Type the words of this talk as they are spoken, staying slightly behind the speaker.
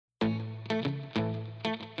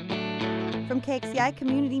From KXCI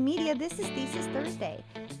Community Media, this is Thesis Thursday.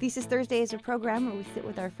 Thesis Thursday is a program where we sit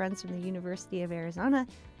with our friends from the University of Arizona,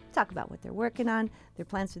 talk about what they're working on, their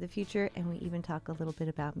plans for the future, and we even talk a little bit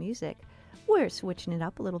about music. We're switching it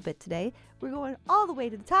up a little bit today. We're going all the way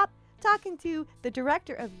to the top, talking to the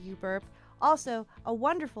director of UBURP, also a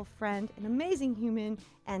wonderful friend, an amazing human,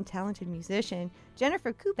 and talented musician,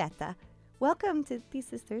 Jennifer Kubeta. Welcome to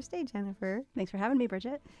Thesis Thursday, Jennifer. Thanks for having me,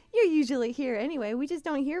 Bridget. You're usually here anyway. We just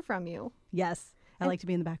don't hear from you. Yes, I like to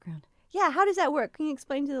be in the background. Yeah, how does that work? Can you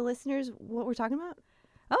explain to the listeners what we're talking about?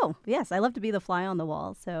 Oh, yes, I love to be the fly on the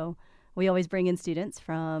wall. So we always bring in students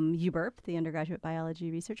from UBURP, the Undergraduate Biology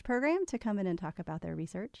Research Program, to come in and talk about their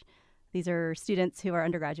research. These are students who are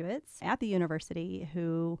undergraduates at the university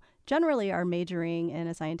who generally are majoring in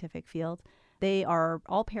a scientific field. They are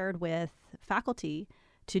all paired with faculty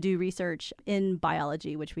to do research in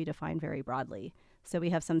biology, which we define very broadly. So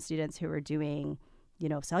we have some students who are doing,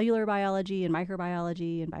 cellular biology and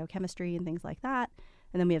microbiology and biochemistry and things like that.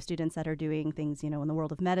 And then we have students that are doing things, in the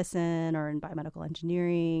world of medicine or in biomedical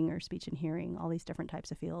engineering or speech and hearing, all these different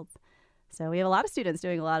types of fields. So we have a lot of students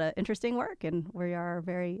doing a lot of interesting work, and we are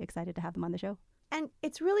very excited to have them on the show. And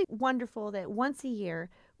it's really wonderful that once a year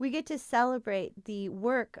we get to celebrate the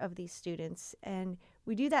work of these students, and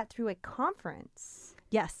we do that through a conference.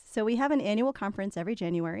 Yes. So we have an annual conference every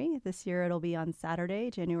January. This year it'll be on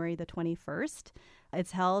Saturday, January the 21st.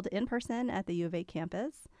 It's held in person at the U of A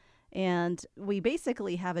campus. And we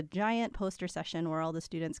basically have a giant poster session where all the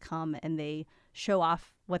students come and they show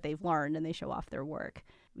off what they've learned and they show off their work.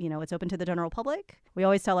 It's open to the general public. We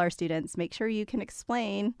always tell our students, make sure you can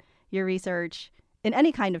explain your research in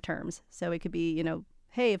any kind of terms. So it could be,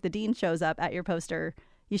 hey, if the dean shows up at your poster,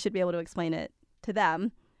 you should be able to explain it to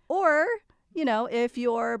them. Or, if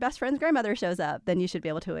your best friend's grandmother shows up, then you should be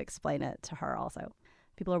able to explain it to her also.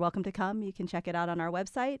 People are welcome to come. You can check it out on our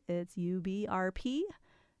website. It's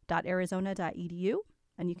ubrp.arizona.edu,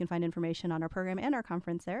 and you can find information on our program and our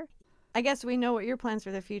conference there. I guess we know what your plans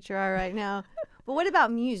for the future are right now. But what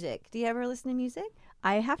about music? Do you ever listen to music?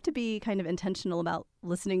 I have to be kind of intentional about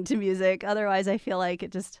listening to music. Otherwise, I feel like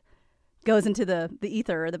it just goes into the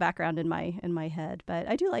ether or the background in my head. But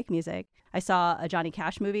I do like music. I saw a Johnny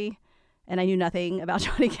Cash movie, and I knew nothing about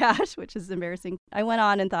Johnny Cash, which is embarrassing. I went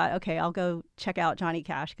on and thought, okay, I'll go check out Johnny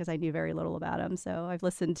Cash because I knew very little about him. So I've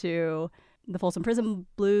listened to the Folsom Prison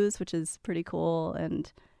Blues, which is pretty cool,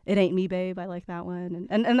 and It Ain't Me, Babe. I like that one.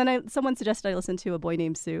 And then someone suggested I listen to A Boy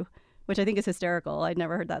Named Sue, which I think is hysterical. I'd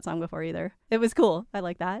never heard that song before either. It was cool. I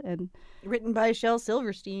like that. And written by Shel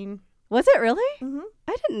Silverstein. Was it really? Mm-hmm.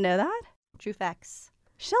 I didn't know that. True facts.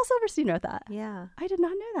 Shel Silverstein wrote that. Yeah. I did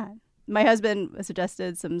not know that. My husband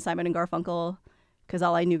suggested some Simon and Garfunkel because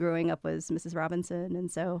all I knew growing up was Mrs. Robinson.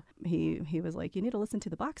 And so he was like, you need to listen to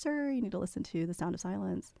The Boxer. You need to listen to The Sound of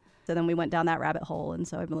Silence. So then we went down that rabbit hole. And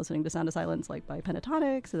so I've been listening to Sound of Silence by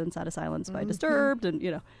Pentatonix, and then Sound of Silence by Disturbed.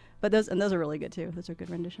 And, but those are really good, too. Those are good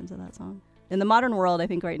renditions of that song. In the modern world, I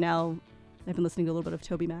think right now I've been listening to a little bit of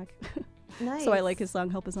Toby Mac. Nice. So I like his song,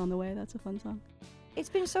 Help Is On the Way. That's a fun song. It's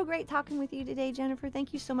been so great talking with you today, Jennifer.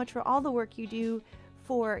 Thank you so much for all the work you do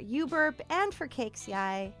for UBURP and for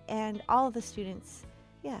KXCI and all of the students.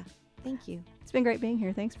 Yeah, thank you. It's been great being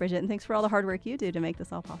here. Thanks, Bridget. And thanks for all the hard work you do to make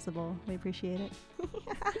this all possible. We appreciate it.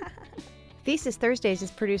 Thesis Thursdays is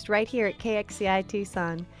produced right here at KXCI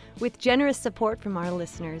Tucson with generous support from our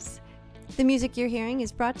listeners. The music you're hearing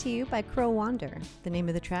is brought to you by Crow Wander. The name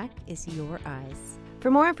of the track is Your Eyes. For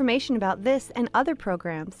more information about this and other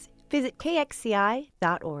programs, visit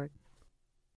kxci.org.